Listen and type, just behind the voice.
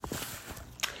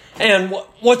And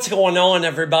what's going on,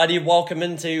 everybody? Welcome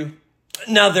into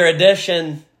another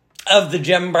edition of the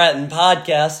Jim Bratton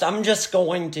Podcast. I'm just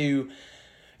going to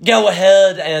go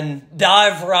ahead and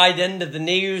dive right into the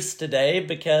news today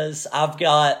because I've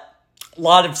got a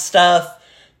lot of stuff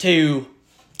to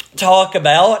talk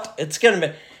about. It's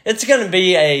gonna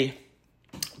be a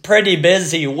pretty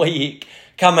busy week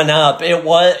coming up. It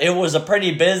was a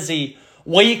pretty busy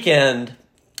weekend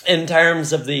in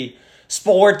terms of the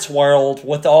sports world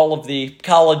with all of the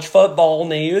college football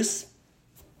news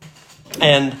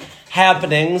and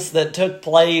happenings that took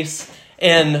place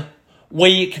in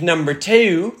week number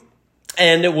 2.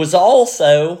 And it was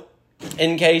also,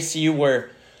 in case you were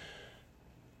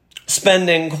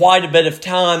spending quite a bit of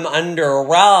time under a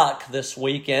rock this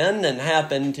weekend and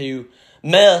happened to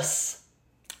miss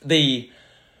the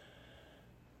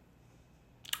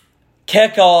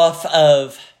kickoff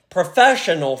of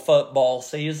professional football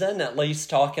season, at least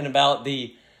talking about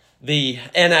the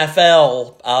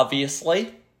NFL, obviously.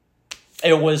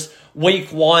 It was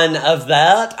week 1 of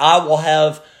that. I will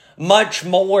have much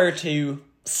more to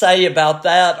say about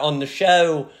that on the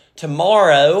show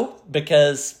tomorrow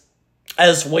because,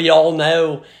 as we all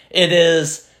know, it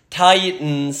is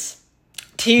Titans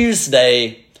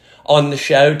Tuesday on the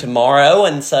show tomorrow,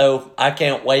 and so I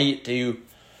can't wait to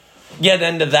get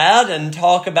into that and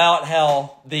talk about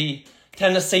how the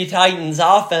Tennessee Titans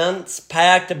offense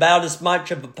packed about as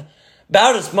much of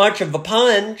a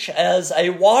punch as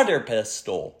a water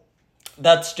pistol.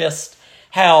 That's just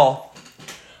how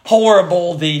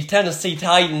horrible the Tennessee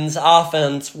Titans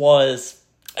offense was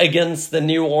against the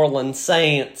New Orleans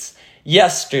Saints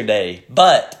yesterday.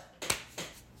 But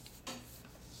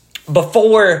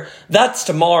that's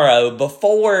tomorrow.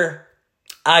 Before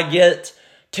I get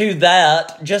to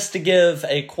that, just to give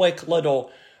a quick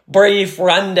little brief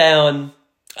rundown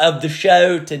of the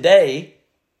show today,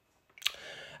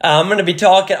 I'm going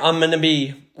to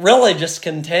be really just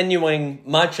continuing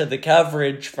much of the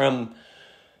coverage from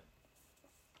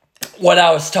what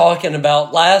I was talking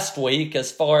about last week as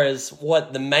far as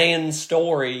what the main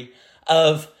story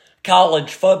of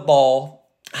college football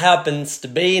happens to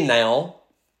be now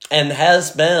and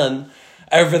has been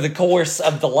over the course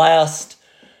of the last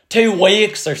 2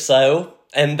 weeks or so,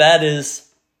 and that is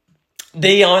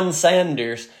Deion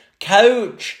Sanders,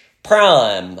 Coach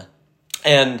Prime,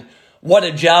 and what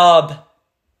a job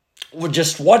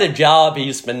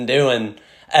he's been doing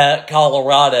at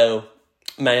Colorado,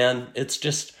 man. It's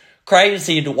just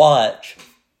crazy to watch.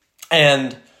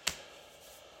 And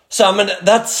so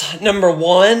that's number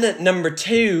 1. Number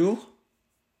 2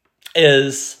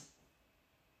 is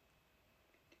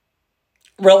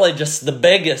really just the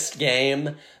biggest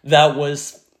game that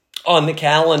was on the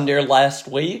calendar last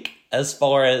week as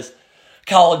far as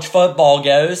college football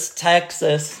goes.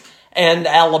 Texas and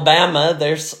Alabama.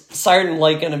 There's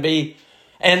certainly going to be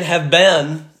and have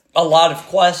been a lot of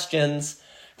questions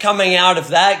coming out of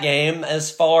that game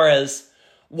as far as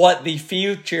what the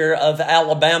future of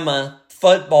Alabama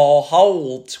football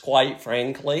holds, quite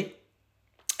frankly.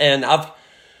 And I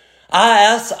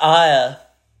asked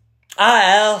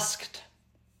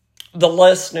the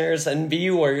listeners and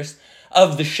viewers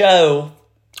of the show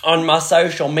on my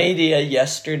social media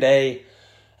yesterday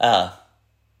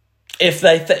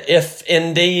if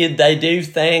indeed they do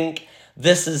think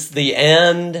this is the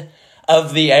end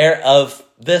of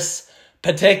this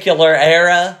particular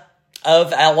era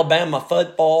of Alabama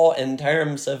football in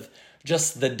terms of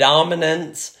just the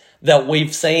dominance that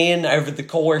we've seen over the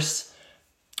course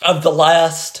of the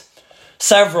last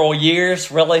several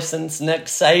years, really since Nick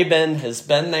Saban has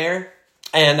been there.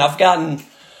 And I've gotten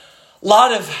a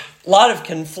lot of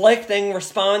conflicting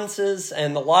responses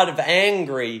and a lot of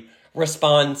angry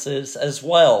responses as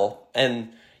well. And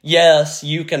yes,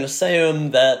 you can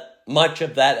assume that much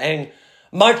of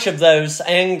those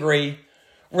angry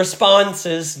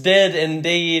responses did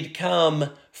indeed come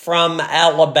from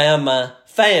Alabama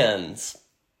fans.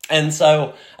 And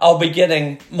so I'll be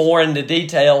getting more into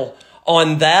detail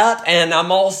on that. And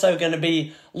I'm also going to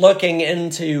be looking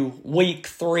into week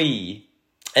 3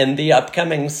 and the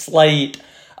upcoming slate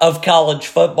of college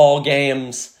football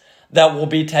games that will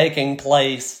be taking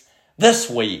place this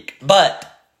week.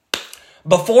 But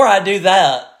before I do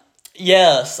that,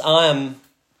 yes, I'm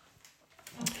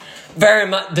very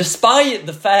much, despite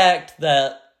the fact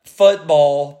that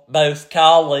football, both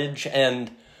college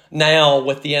and now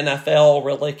with the NFL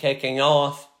really kicking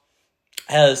off,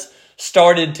 has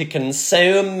started to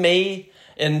consume me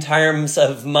in terms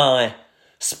of my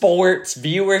sports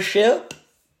viewership,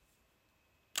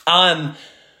 I'm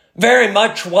very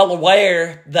much well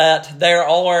aware that there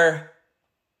are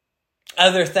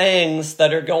other things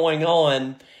that are going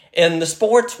on in the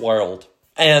sports world.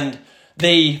 And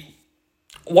the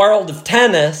world of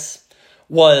tennis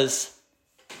was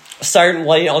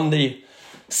certainly on the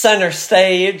center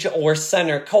stage or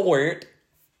center court,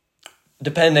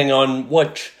 depending on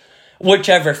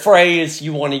whichever phrase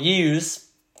you want to use,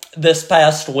 this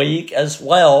past week as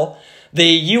well. The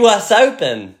U.S.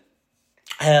 Open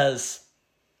has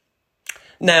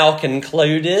now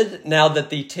concluded, now that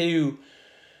the two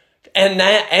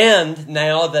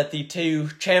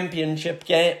championship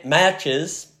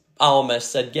matches, I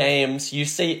almost said games, you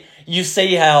see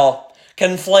how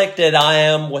conflicted I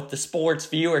am with the sports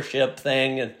viewership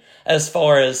thing, and as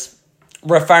far as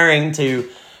referring to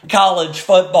college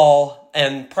football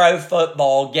and pro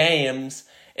football games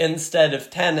instead of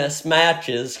tennis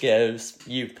matches goes.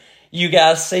 You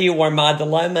guys see where my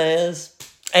dilemma is?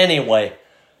 Anyway,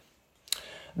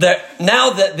 now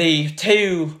that the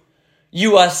two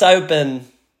U.S. Open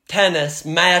tennis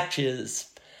matches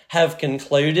have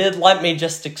concluded, let me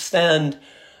just extend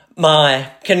my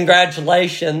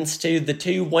congratulations to the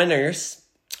two winners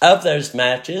of those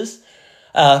matches.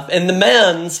 In the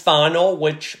men's final,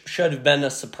 which should have been a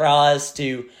surprise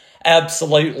to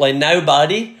absolutely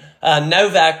nobody,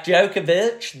 Novak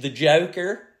Djokovic, the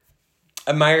Joker,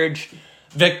 emerged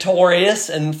victorious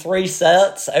in 3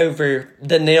 sets over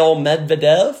Daniil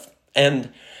Medvedev.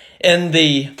 And in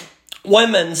the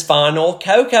women's final,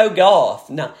 Coco Gauff,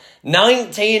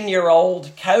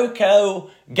 19-year-old Coco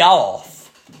Gauff,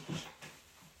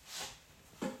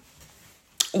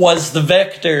 was the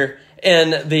victor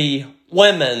in the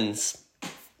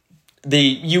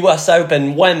U.S.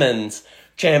 Open Women's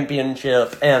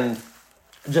Championship. And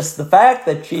just the fact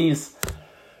that she's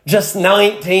just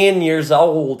 19 years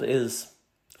old is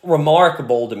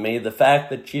remarkable to me. The fact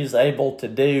that she's able to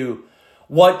do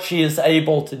what she is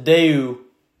able to do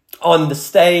on the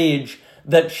stage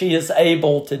that she is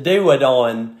able to do it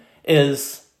on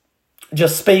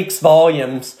just speaks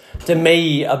volumes to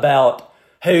me about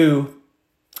who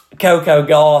Coco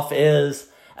Gauff is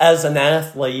as an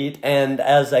athlete and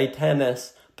as a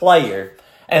tennis player.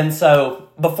 And so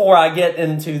before I get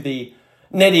into the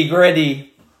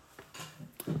nitty-gritty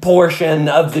portion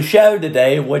of the show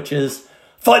today, which is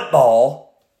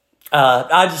football,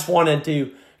 I just wanted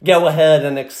to go ahead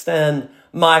and extend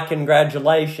my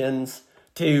congratulations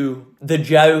to the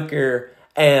Joker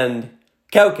and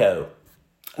Coco.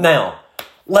 Now,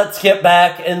 let's get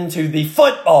back into the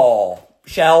football,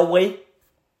 shall we?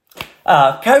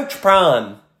 Coach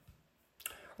Prime,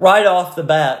 right off the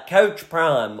bat, Coach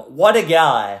Prime, what a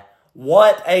guy.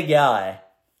 What a guy.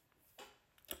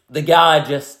 The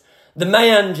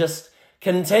man just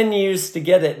continues to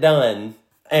get it done.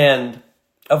 And,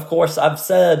 of course, I've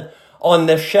said on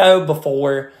this show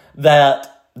before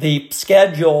that the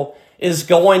schedule is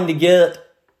going to get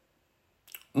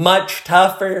much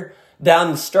tougher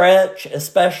down the stretch,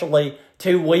 especially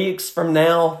 2 weeks from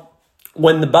now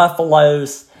when the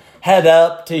Buffaloes head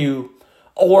up to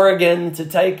Oregon to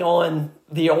take on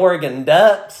the Oregon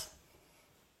Ducks.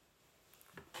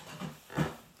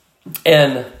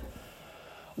 And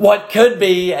what could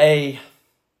be a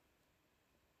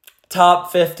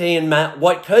top 15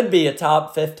 matchup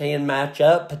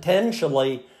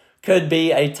potentially could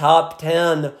be a top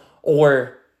 10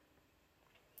 or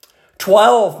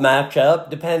 12 matchup,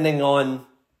 depending on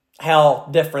how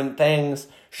different things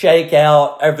shake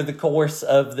out over the course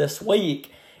of this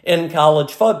week in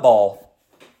college football.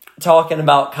 Talking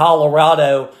about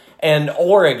Colorado and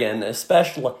Oregon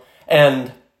especially.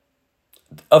 And,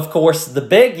 of course, the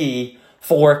biggie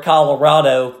for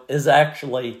Colorado is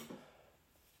actually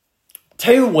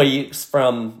 2 weeks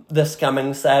from this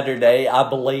coming Saturday, I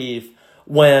believe,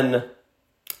 when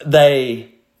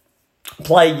they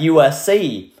play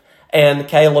USC. And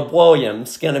Caleb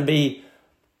Williams, going to be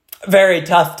a very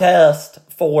tough test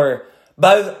for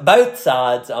both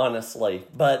sides, honestly,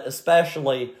 but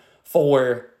especially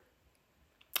for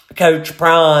Coach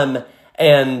Prime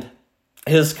and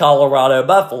his Colorado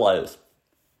Buffaloes.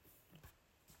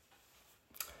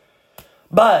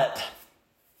 But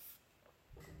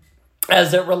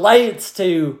as it relates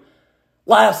to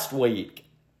last week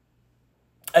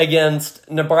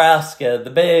against Nebraska, the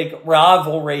big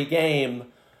rivalry game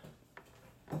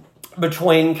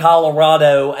between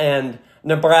Colorado and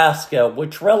Nebraska,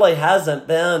 which really hasn't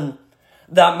been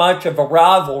that much of a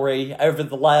rivalry over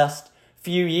the last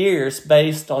few years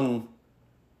based on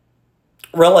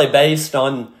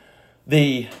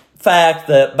the fact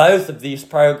that both of these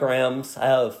programs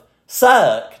have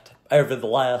sucked over the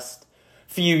last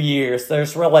few years.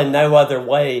 There's really no other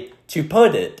way to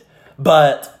put it.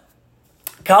 But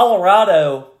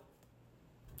Colorado,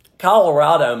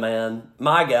 man,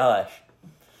 my gosh.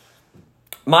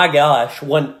 my gosh,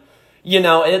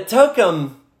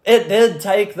 it did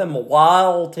take them a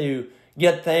while to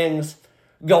get things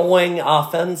going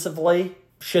offensively.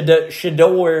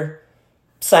 Shedeur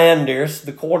Sanders,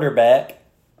 the quarterback,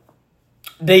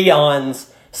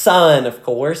 Deion's son, of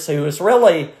course, he's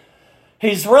really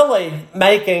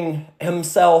making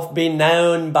himself be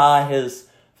known by his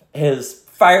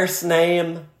first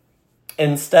name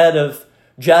instead of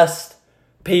just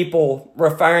people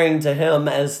referring to him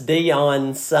as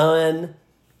Deion's son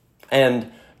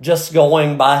and just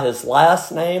going by his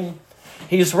last name.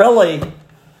 He's really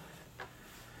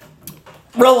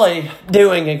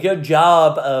doing a good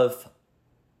job of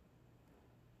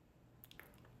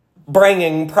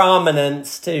bringing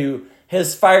prominence to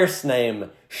his first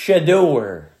name,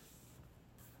 Shedeur.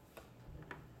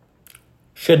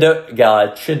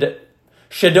 Shedeur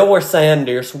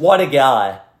Sanders, what a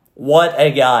guy. What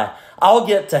a guy. I'll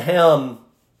get to him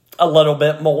a little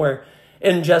bit more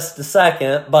in just a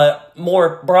second, but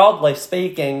more broadly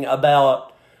speaking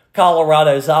about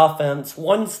Colorado's offense,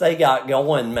 once they got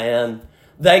going, man,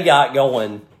 they got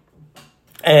going.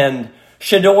 And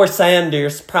Shedeur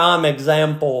Sanders, prime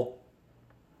example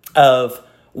of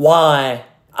why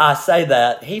I say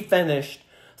that. He finished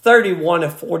 31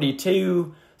 of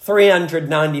 42,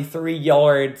 393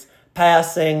 yards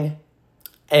passing,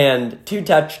 and 2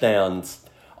 touchdowns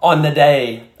on the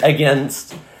day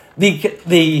against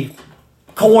the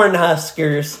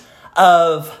Cornhuskers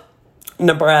of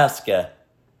Nebraska.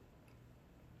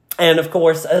 And of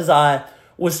course, as I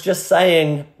was just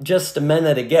saying just a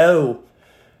minute ago,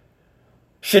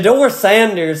 Shedeur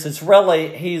Sanders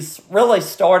he's really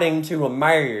starting to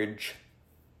emerge.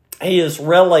 He is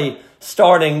really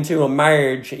starting to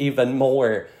emerge even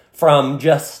more from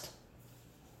just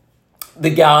the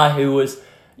guy who was,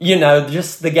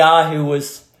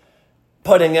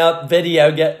 putting up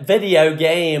video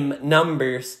game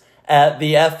numbers at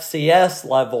the FCS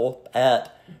level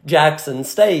at Jackson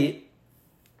State,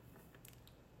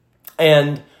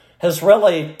 and has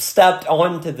really stepped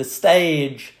onto the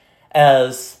stage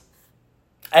as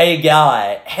a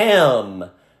guy, him,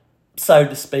 so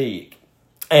to speak.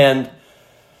 And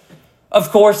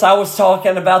of course, I was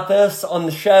talking about this on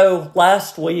the show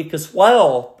last week as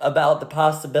well, about the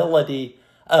possibility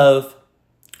of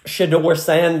Shedeur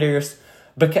Sanders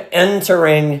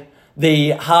entering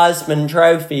the Heisman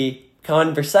Trophy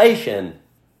conversation.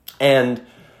 And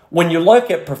when you look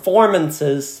at the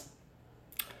performances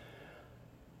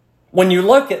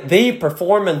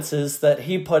that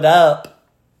he put up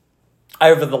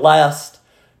over the last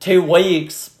 2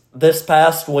 weeks, this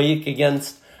past week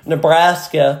against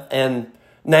Nebraska, and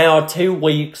now 2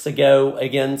 weeks ago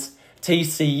against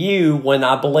TCU, when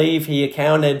I believe he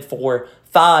accounted for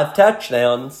 5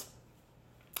 touchdowns,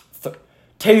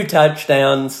 2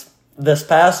 touchdowns this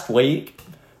past week.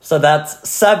 So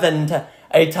that's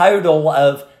a total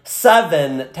of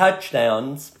 7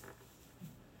 touchdowns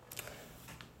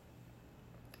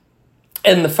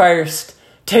in the first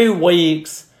 2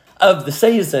 weeks of the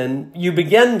season. You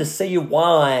begin to see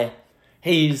why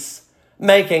he's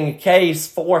making a case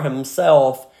for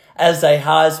himself as a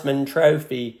Heisman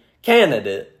Trophy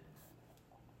candidate.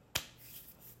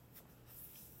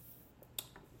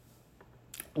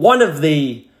 One of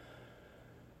the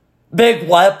big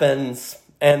weapons,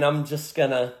 and I'm just going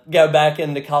to go back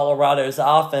into Colorado's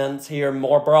offense here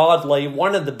more broadly,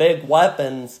 one of the big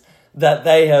weapons that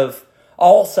they have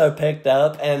also picked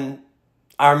up, and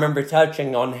I remember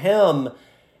touching on him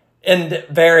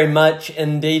very much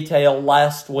in detail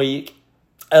last week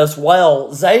as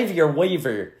well, Xavier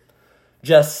Weaver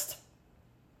just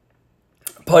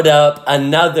put up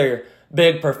another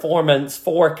big performance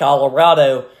for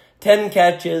Colorado. 10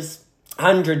 catches,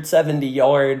 170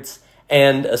 yards,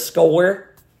 and a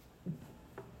score.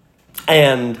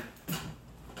 And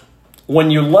when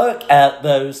you look at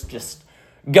those just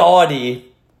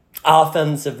gaudy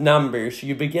offensive numbers,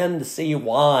 you begin to see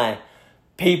why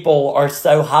people are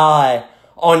so high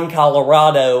on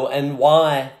Colorado and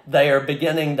why they are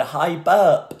beginning to hype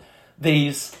up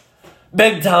these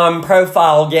big-time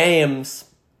profile games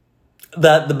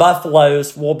that the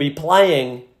Buffaloes will be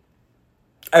playing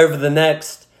over the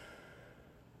next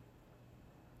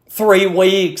 3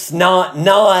 weeks, not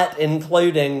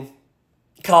including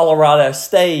Colorado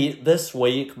State this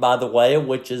week, by the way,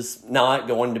 which is not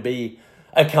going to be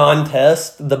a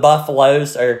contest. The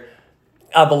Buffaloes are,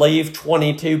 I believe,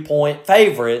 22-point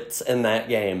favorites in that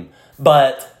game.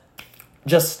 But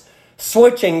just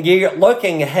switching gear,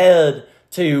 looking ahead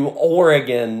to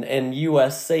Oregon and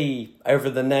USC over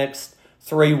the next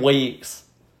 3 weeks,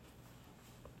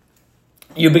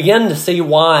 you begin to see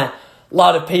why a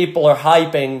lot of people are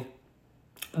hyping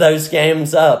those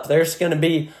games up. There's going to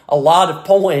be a lot of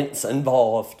points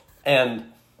involved.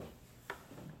 And,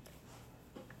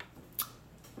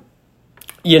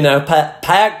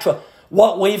 Pac-12,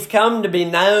 what we've come to be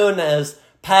known as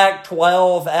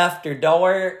Pac-12 After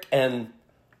Dark, and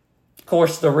of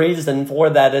course the reason for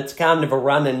that, it's kind of a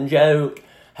running joke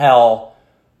how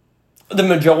the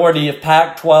majority of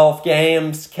Pac-12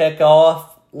 games kick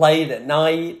off late at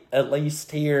night, at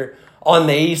least here on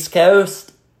the East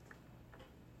Coast,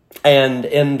 and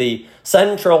in the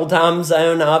Central Time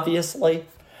Zone, obviously.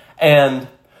 And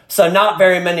so not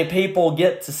very many people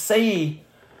get to see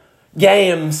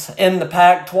games in the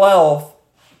Pac-12,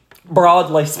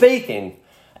 broadly speaking.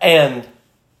 And,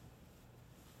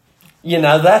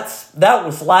 that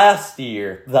was last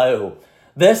year, though.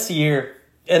 This year,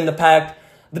 in the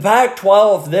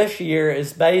Pac-12 this year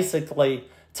is basically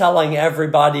telling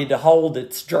everybody to hold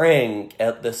its drink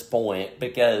at this point,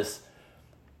 because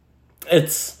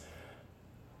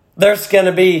there's going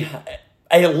to be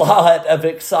a lot of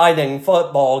exciting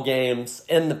football games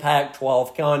in the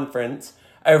Pac-12 conference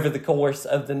over the course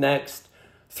of the next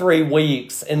 3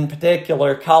 weeks, in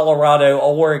particular Colorado,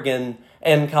 Oregon,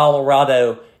 and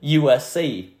Colorado,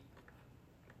 USC.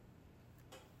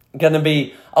 Going to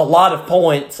be a lot of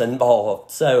points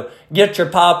involved. So get your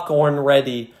popcorn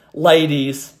ready,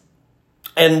 ladies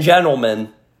and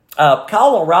gentlemen.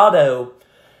 Colorado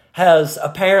has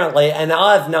apparently, and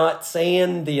I've not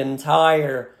seen the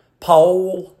entire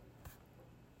poll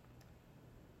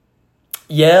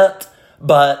yet,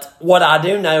 but what I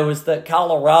do know is that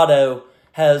Colorado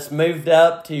has moved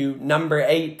up to number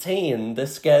 18.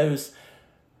 This goes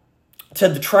to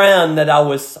the trend that I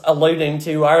was alluding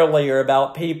to earlier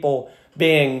about people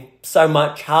being so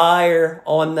much higher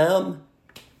on them,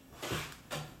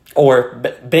 or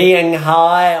being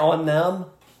high on them,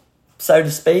 so to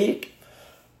speak.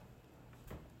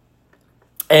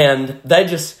 And they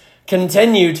just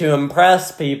continue to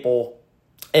impress people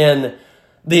in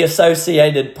the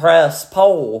Associated Press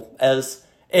poll, as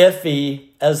iffy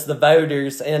as the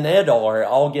voters in it are.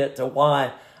 I'll get to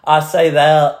why I say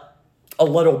that a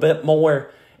little bit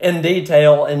more in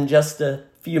detail in just a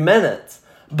few minutes.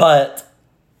 But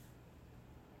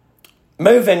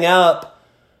moving up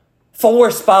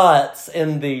 4 spots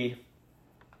in the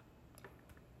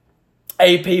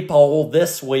AP poll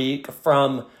this week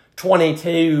from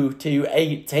 22 to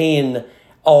 18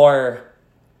 are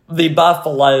the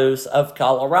Buffaloes of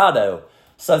Colorado.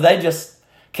 So they just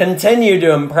continue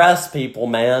to impress people,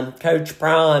 man. Coach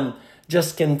Prime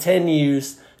just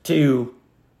continues to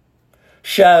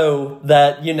show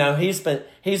that, he's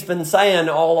been saying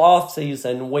all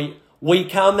offseason, we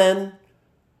coming.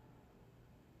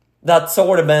 That's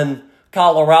sort of been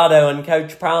Colorado and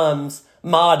Coach Prime's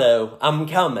motto. I'm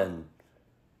coming.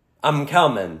 I'm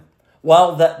coming.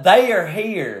 Well, they are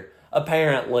here,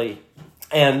 apparently,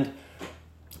 and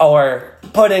are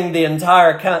putting the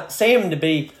entire, seem to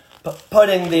be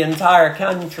putting the entire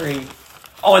country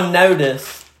on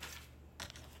notice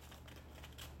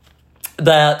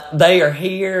that they are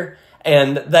here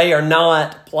and they are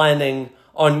not planning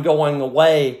on going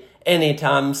away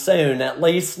anytime soon, at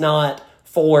least not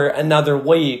for another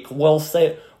week. We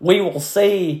will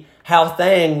see how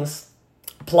things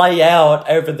play out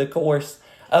over the course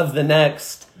of the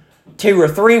next 2 or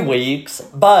 3 weeks,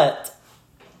 but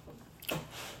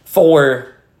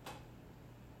for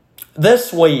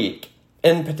this week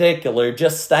in particular,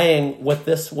 just staying with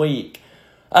this week,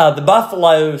 the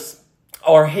Buffaloes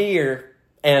are here,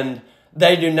 and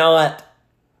they do not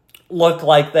look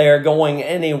like they are going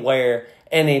anywhere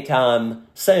anytime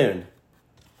soon.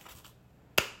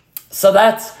 So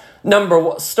that's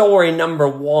story number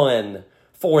 1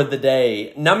 for the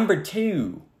day.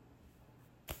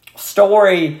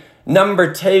 Story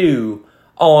number 2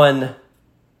 on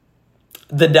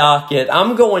the docket.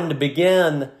 I'm going to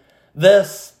begin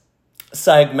this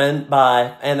segment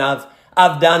by, and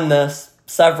I've done this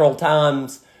several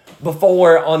times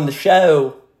before on the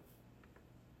show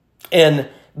in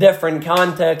different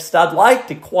contexts. I'd like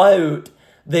to quote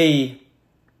the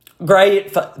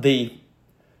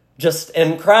just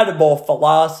incredible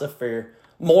philosopher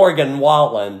Morgan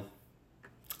Wallen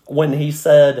when he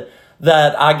said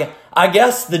that I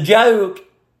guess the joke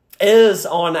is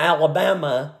on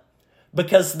Alabama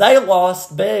because they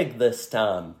lost big this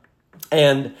time.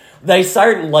 And they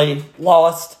certainly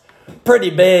lost pretty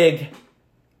big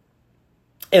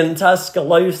in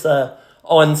Tuscaloosa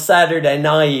on Saturday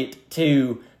night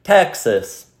to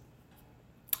Texas.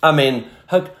 I mean,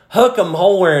 Hook 'em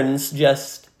Horns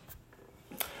just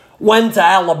went to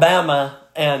Alabama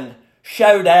and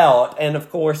showed out. And of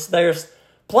course, there's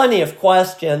plenty of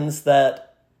questions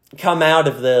that come out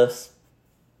of this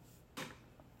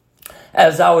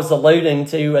as I was alluding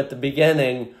to at the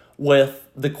beginning with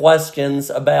the questions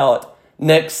about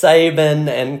Nick Saban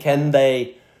and can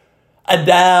they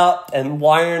adapt and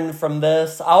learn from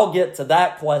this. I'll get to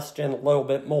that question a little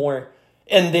bit more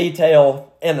in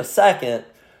detail in a second.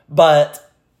 But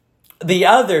the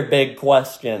other big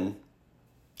question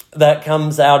that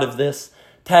comes out of this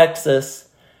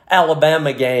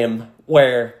Texas-Alabama game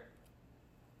where,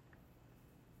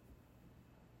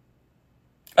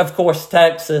 of course,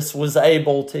 Texas was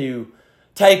able to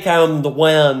take home the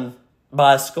win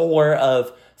by a score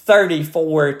of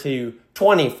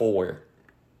 34-24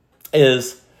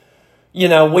 is,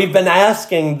 we've been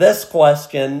asking this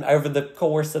question over the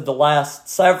course of the last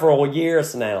several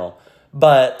years now,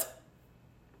 but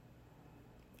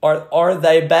are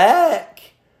they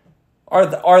back?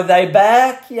 Are they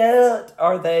back yet?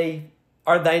 Are they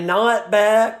not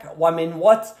back? I mean,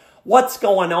 what's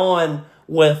going on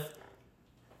with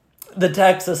the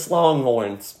Texas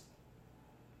Longhorns?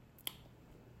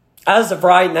 As of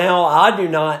right now, I do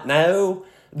not know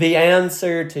the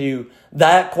answer to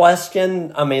that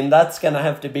question. I mean, that's going to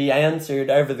have to be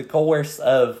answered over the course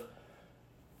of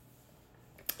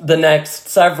the next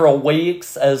several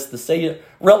weeks as the season,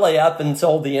 really up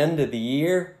until the end of the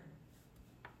year.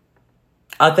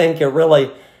 I think it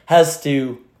really has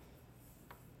to,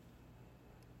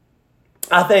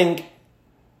 I think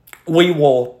we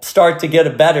will start to get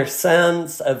a better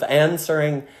sense of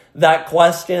answering that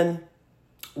question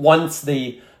once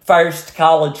the first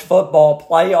college football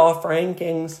playoff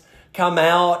rankings come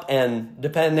out, and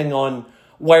depending on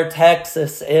where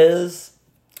Texas is,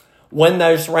 when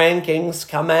those rankings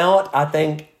come out, I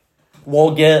think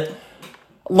we'll get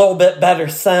a little bit better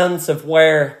sense of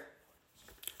where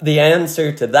the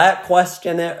answer to that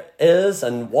question is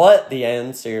and what the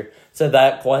answer to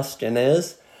that question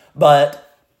is.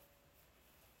 But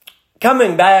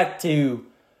coming back to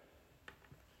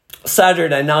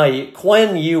Saturday night,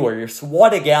 Quinn Ewers,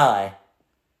 what a guy.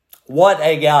 What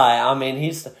a guy. I mean,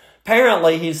 he's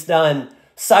done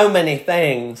so many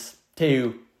things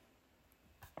to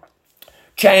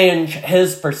change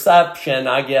his perception,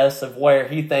 I guess, of where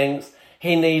he thinks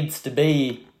he needs to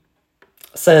be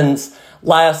since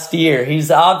last year.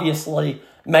 He's obviously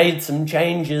made some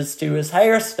changes to his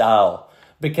hairstyle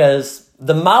because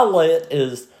the mullet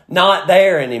is not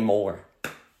there anymore.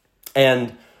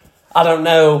 And I don't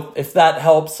know if that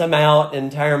helps him out in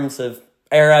terms of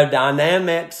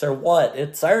aerodynamics or what.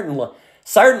 It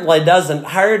certainly doesn't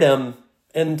hurt him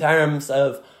in terms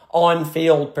of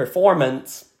on-field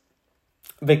performance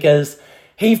because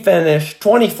he finished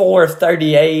 24 of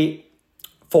 38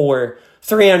 for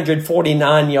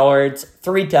 349 yards,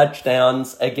 3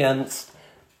 touchdowns against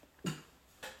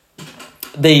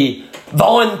the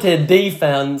vaunted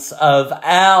defense of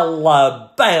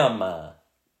Alabama.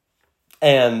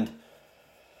 And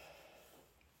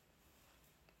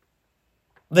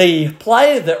the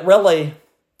play that really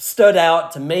stood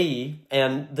out to me,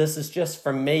 and this is just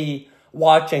from me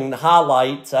watching the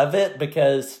highlights of it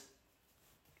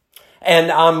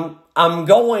and I'm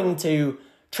going to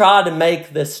try to make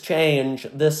this change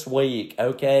this week,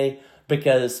 okay?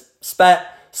 Because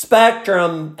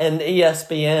Spectrum and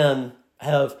ESPN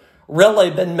have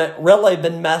really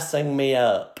been messing me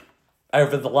up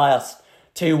over the last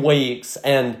 2 weeks,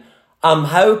 and I'm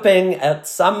hoping at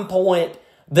some point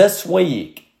this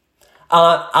week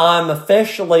I'm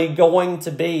officially going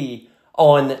to be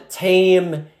on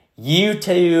Team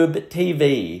YouTube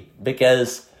TV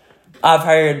because I've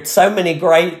heard so many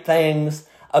great things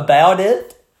about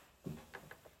it.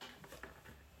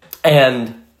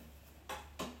 And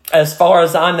as far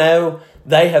as I know,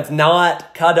 they have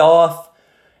not cut off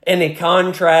any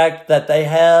contract that they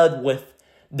had with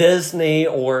Disney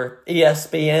or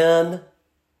ESPN,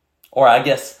 or I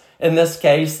guess in this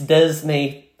case,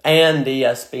 Disney and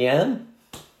ESPN.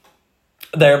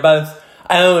 They're both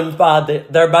owned by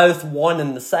they're both one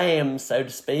and the same, so to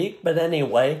speak. But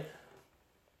anyway,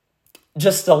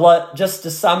 just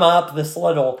to sum up this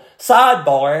little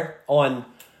sidebar on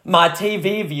my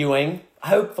TV viewing,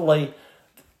 hopefully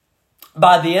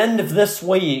by the end of this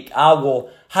week, I will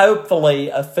hopefully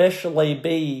officially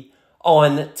be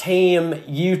on Team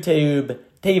YouTube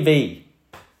TV.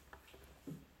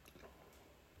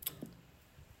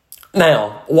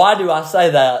 Now, why do I say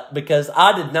that? Because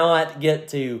I did not get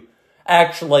to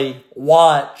actually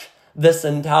watch this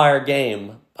entire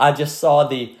game. I just saw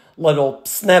the little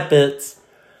snippets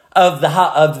of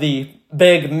the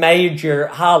big major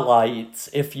highlights,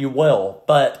 if you will.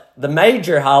 But the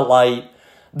major highlight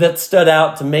that stood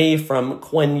out to me from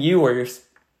Quinn Ewers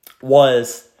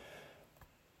was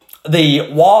the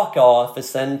walk-off,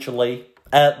 essentially,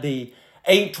 at the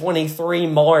 8:23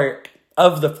 mark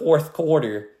of the fourth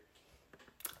quarter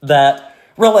that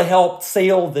really helped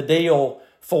seal the deal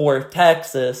for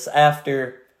Texas.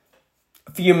 After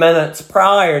a few minutes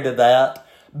prior to that,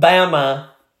 Bama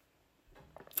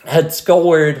had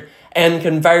scored and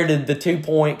converted the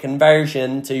 2-point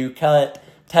conversion to cut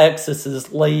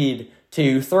Texas's lead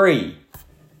to 3.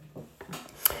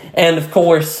 And of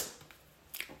course,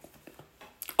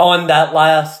 on that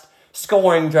last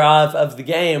scoring drive of the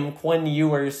game, Quinn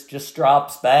Ewers just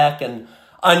drops back and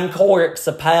uncorks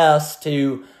a pass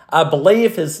to, I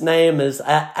believe his name is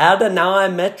Adonai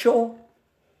Mitchell.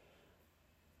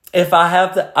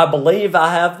 I believe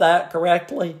I have that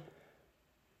correctly.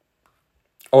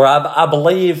 Or I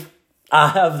believe I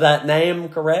have that name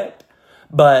correct.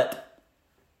 But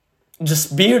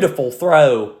just beautiful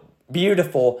throw.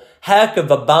 Beautiful, heck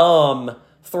of a bomb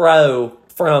throw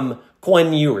from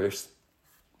Quinn Ewers.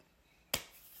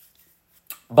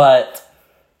 But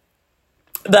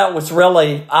that was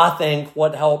really, I think,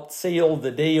 what helped seal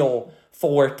the deal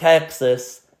for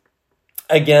Texas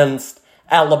against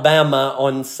Alabama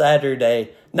on Saturday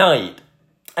night.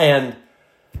 And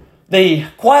the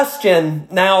question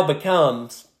now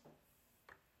becomes,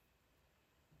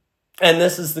 and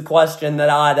this is the question that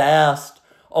I'd asked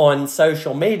on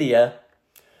social media,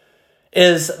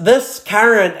 is this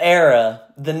current era,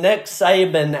 the Nick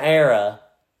Saban era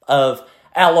of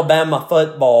Alabama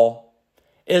football,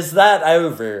 is that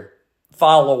over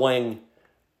following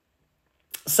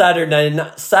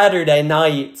Saturday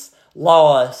night's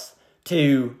loss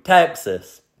to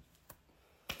Texas?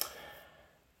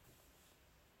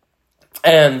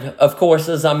 And of course,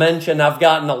 as I mentioned, I've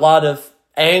gotten a lot of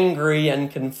angry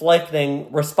and conflicting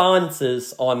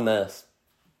responses on this.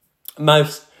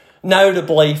 Most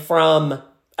notably from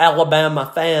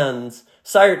Alabama fans,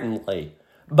 certainly.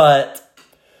 But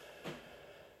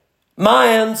my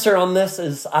answer on this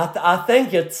is I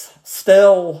think it's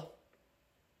still...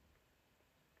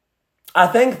 I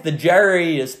think the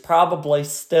jury is probably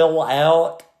still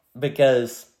out,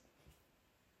 because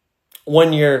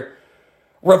when you're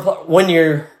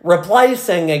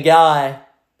replacing a guy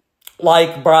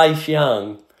like Bryce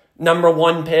Young, number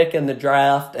 1 pick in the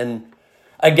draft, and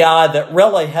a guy that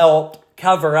really helped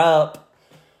cover up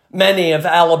many of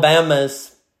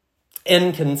Alabama's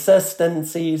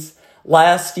inconsistencies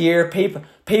last year.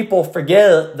 People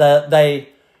forget that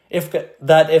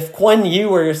if Quinn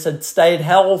Ewers had stayed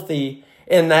healthy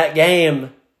in that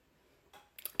game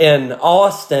in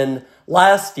Austin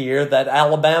last year, that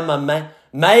Alabama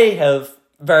may have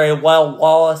very well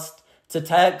lost to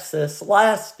Texas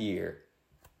last year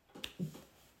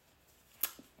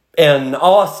in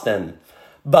Austin.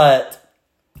 But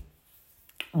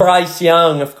Bryce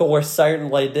Young, of course,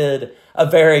 certainly did a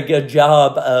very good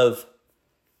job of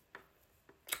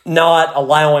not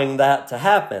allowing that to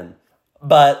happen.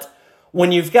 But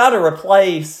when you've got to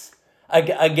replace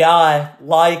a guy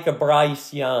like a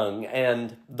Bryce Young,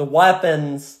 and the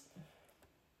weapons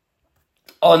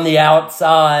on the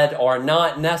outside are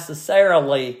not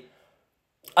necessarily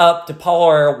up to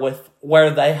par with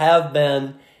where they have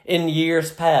been in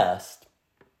years past,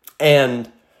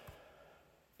 and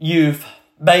you've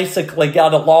basically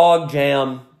got a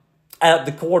logjam at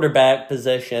the quarterback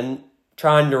position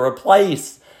trying to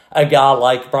replace a guy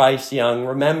like Bryce Young.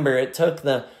 Remember, it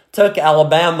took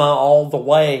Alabama all the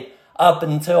way up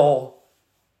until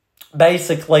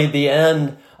basically the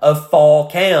end of fall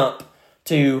camp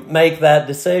to make that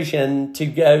decision to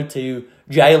go to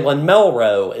Jalen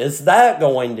Milroe. Is that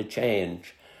going to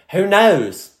change? Who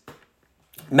knows?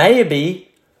 Maybe,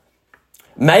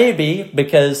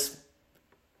 because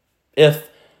if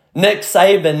Nick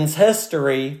Saban's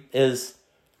history is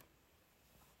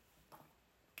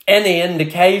any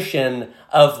indication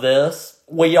of this,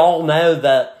 we all know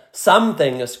that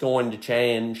something is going to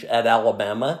change at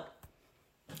Alabama.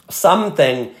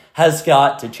 Something has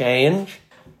got to change.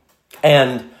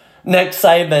 And Nick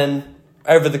Saban,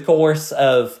 over the course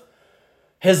of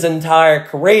his entire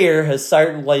career, has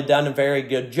certainly done a very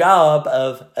good job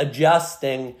of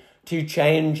adjusting to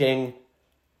changing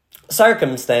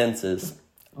circumstances.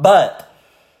 But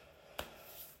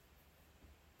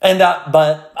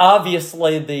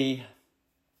obviously the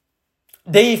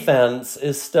defense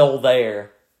is still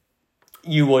there.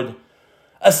 You would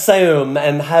assume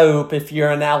and hope, if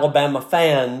you're an Alabama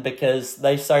fan, because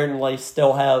they certainly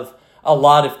still have a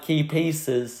lot of key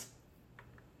pieces,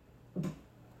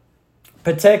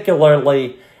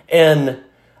 particularly in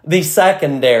the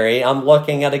secondary. I'm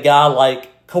looking at a guy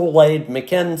like Kool-Aid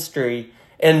McKinstry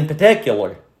in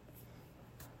particular.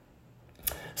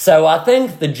 So I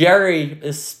think the jury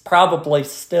is probably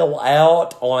still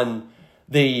out on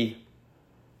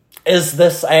is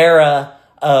this era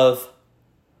of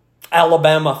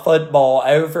Alabama football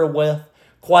over with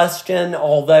question,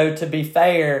 although to be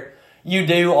fair, you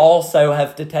do also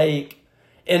have to take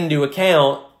into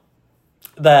account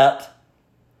that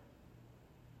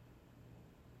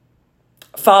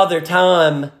Father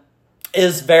Time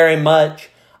is very much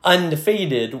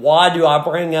undefeated. Why do I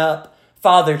bring up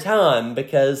Father Time?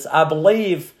 Because I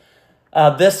believe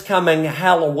this coming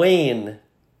Halloween,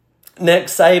 Nick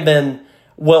Saban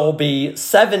will be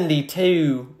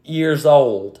 72 years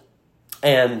old.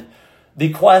 And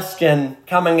the question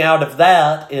coming out of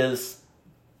that is,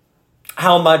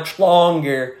 how much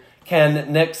longer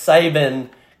can Nick Saban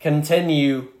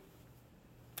continue,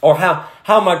 or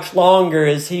how much longer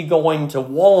is he going to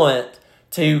want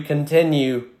to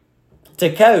continue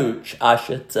to coach, I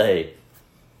should say.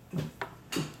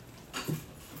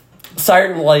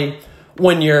 Certainly,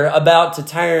 when you're about to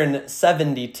turn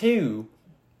 72,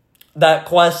 that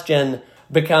question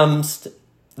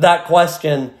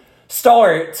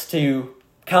starts to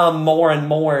come more and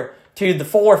more to the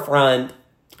forefront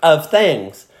of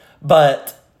things.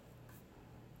 But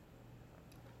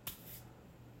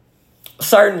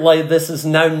certainly this is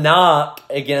no knock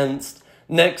against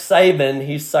Nick Saban.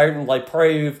 He certainly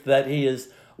proved that he is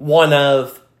one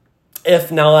of,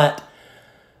 if not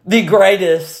the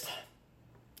greatest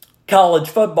college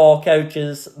football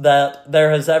coaches that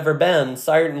there has ever been.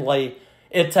 Certainly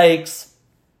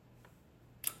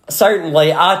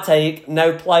I take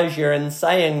no pleasure in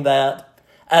saying that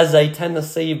as a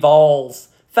Tennessee Vols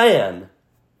fan.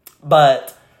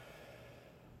 But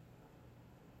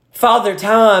Father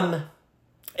Time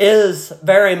is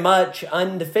very much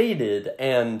undefeated,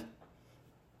 and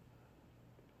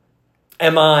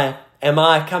am I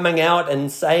coming out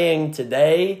and saying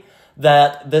today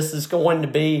that this is going to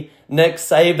be Nick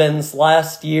Saban's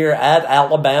last year at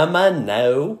Alabama?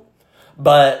 No.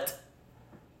 But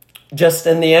just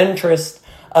in the interest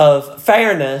of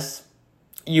fairness,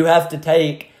 you have to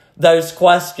take those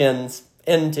questions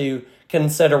into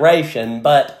consideration.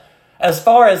 But as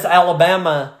far as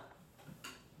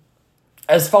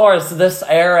this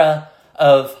era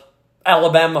of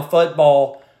Alabama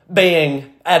football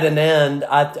being at an end,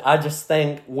 I just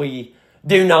think we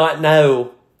do not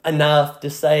know enough to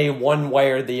say one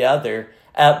way or the other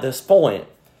at this point.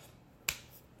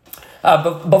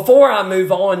 But before I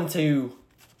move on to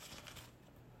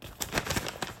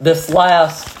this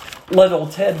last little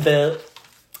tidbit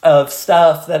of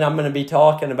stuff that I'm going to be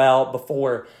talking about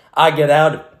before I get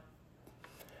out of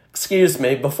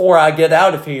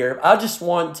here, I just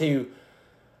want to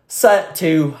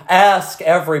ask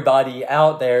everybody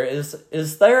out there,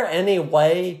 is there any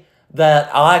way that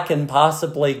I can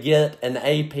possibly get an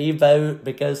AP vote?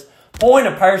 Because, point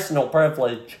of personal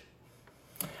privilege,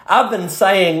 I've been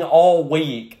saying all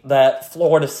week that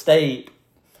Florida State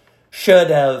should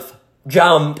have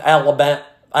jumped Alabama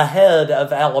ahead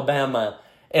of Alabama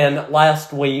in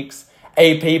last week's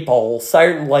AP poll.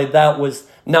 Certainly that was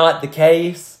not the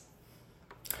case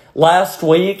last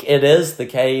week. It is the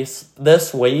case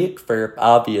this week for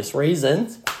obvious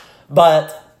reasons.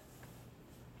 But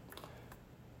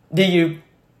do you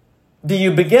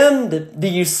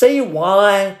see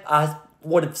why I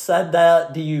would have said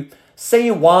that? Do you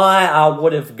see why I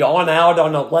would have gone out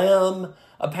on a limb,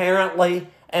 apparently,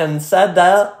 and said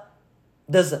that?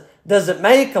 Does it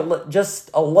make just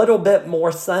a little bit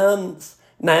more sense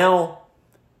now?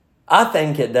 I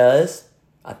think it does.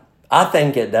 I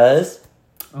think it does.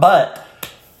 But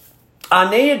I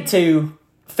need to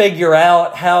figure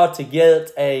out how to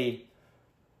get a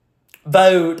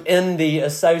vote in the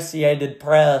Associated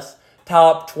Press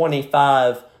top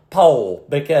 25 poll,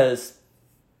 because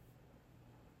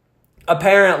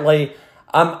apparently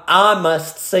I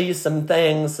must see some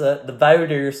things that the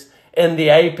voters in the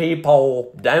AP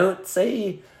poll don't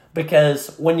see,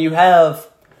 because when you have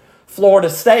Florida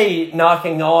State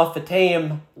knocking off a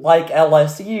team like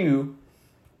LSU,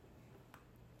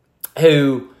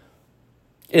 who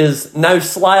is no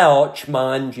slouch,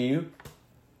 mind you,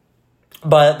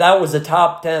 but that was a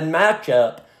top 10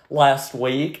 matchup last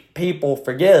week. People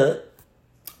forget.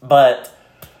 But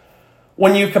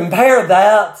when you compare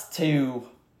that to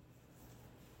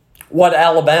what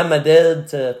Alabama did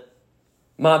to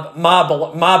my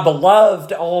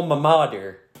beloved alma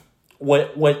mater,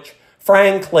 which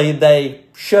frankly they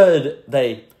should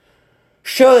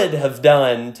have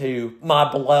done to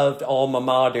my beloved alma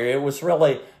mater, it was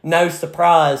really no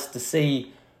surprise to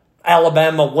see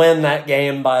Alabama win that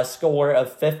game by a score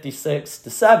of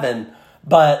 56-7.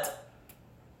 But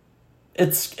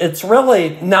it's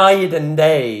really night and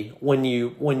day when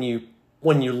you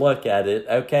look at it.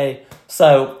 Okay,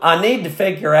 so I need to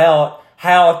figure out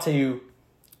how to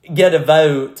get a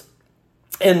vote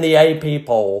in the AP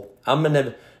poll. I'm going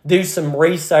to do some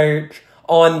research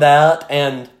on that,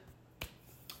 and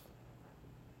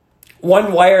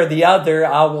one way or the other,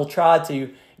 I will try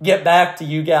to get back to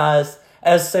you guys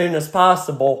as soon as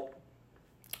possible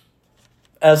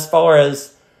as far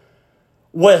as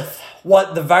with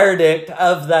what the verdict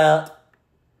of that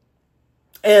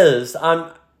is.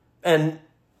 And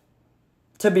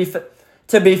to be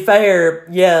fair,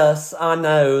 yes, I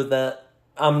know that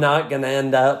I'm not going to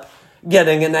end up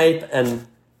getting an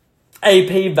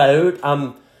AP vote.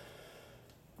 I'm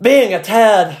being a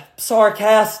tad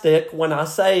sarcastic when I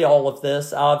say all of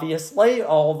this, obviously,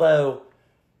 although,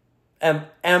 am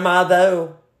I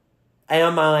though?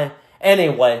 Am I?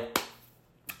 Anyway,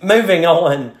 moving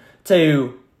on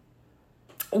to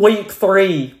week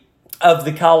 3 of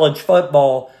the college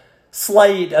football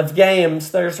slate of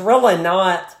games. There's really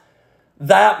not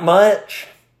that much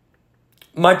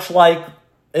like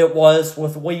it was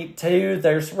with week 2.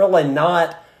 There's really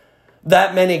not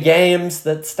that many games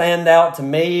that stand out to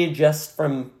me just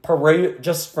from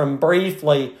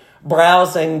briefly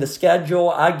browsing the schedule.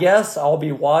 I guess I'll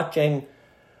be watching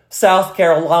South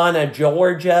Carolina,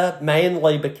 Georgia,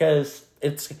 mainly because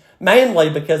it's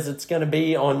going to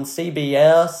be on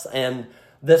CBS, and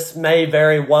this may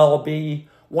very well be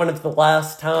one of the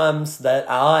last times that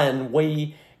I and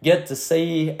we get to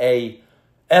see a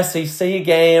SEC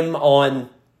game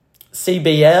on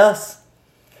CBS,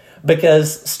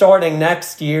 because starting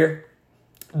next year,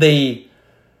 the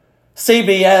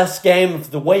CBS game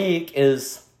of the week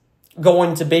is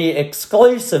going to be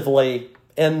exclusively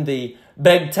in the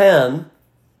Big Ten,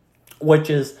 which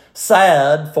is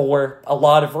sad for a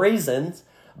lot of reasons,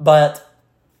 but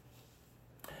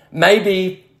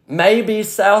maybe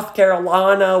South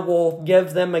Carolina will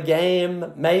give them a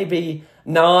game, maybe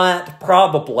not,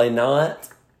 probably not,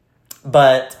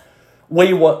 but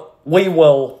we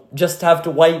will just have to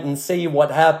wait and see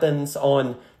what happens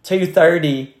on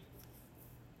 2:30,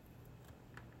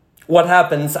 what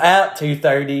happens at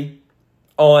 2:30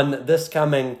 on this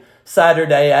coming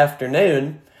Saturday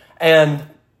afternoon. And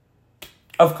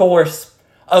of course,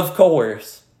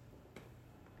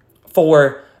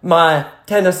 for my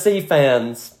Tennessee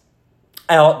fans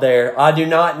out there, I do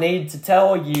not need to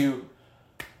tell you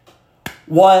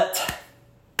what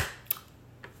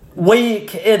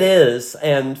week it is.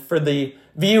 And for the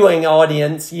viewing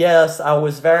audience, yes, I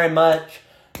was very much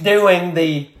doing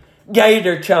the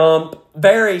Gator Chomp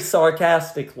very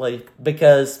sarcastically,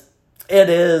 because it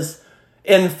is,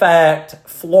 in fact,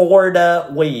 Florida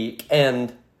week.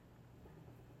 And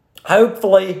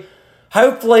hopefully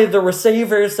the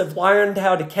receivers have learned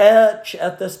how to catch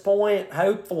at this point.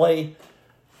 Hopefully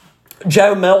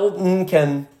Joe Milton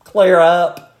can clear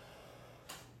up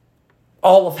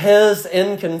all of his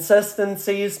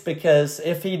inconsistencies, because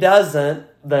if he doesn't,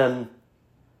 then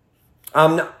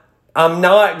I'm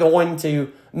not going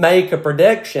to make a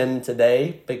prediction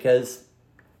today, because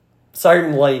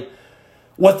certainly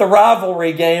with the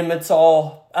rivalry game, it's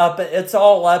all up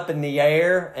in the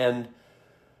air, and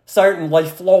certainly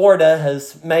Florida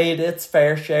has made its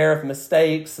fair share of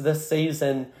mistakes this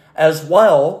season as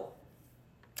well.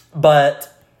 But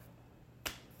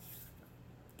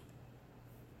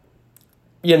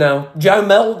Joe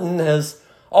Milton has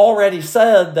already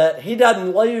said that he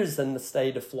doesn't lose in the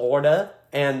state of Florida,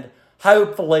 and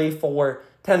hopefully for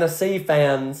Tennessee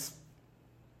fans,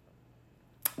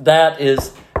 that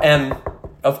is, and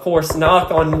of course,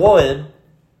 knock on wood,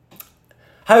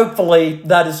 hopefully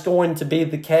that is going to be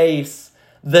the case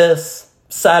this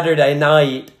Saturday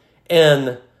night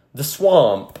in the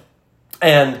Swamp.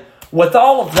 And with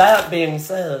all of that being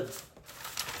said,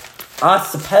 I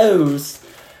suppose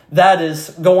that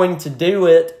is going to do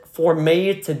it for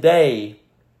me today.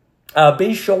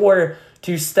 Be sure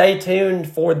to stay tuned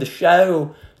for the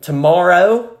show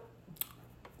tomorrow,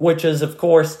 which is, of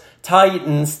course,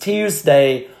 Titans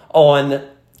Tuesday on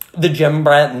the Jim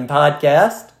Bratton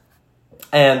podcast.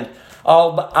 And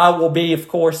I will be, of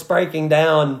course, breaking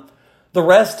down the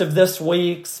rest of this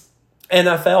week's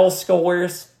NFL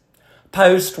scores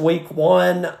post week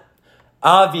 1.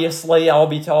 Obviously, I'll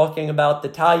be talking about the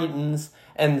Titans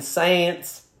and the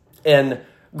Saints in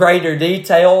greater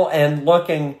detail, and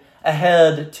looking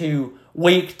ahead to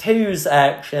week 2's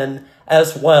action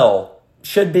as well.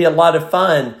 Should be a lot of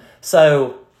fun,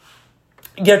 so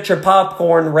get your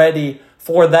popcorn ready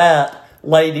for that,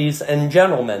 ladies and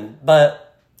gentlemen.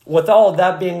 But with all of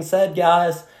that being said,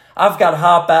 guys, I've got to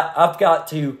hop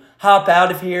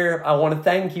out of here. I want to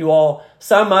thank you all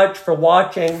so much for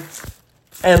watching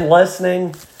and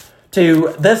listening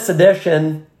to this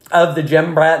edition of the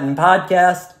Jim Bratton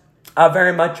podcast. I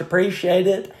very much appreciate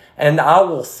it, and I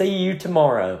will see you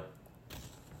tomorrow.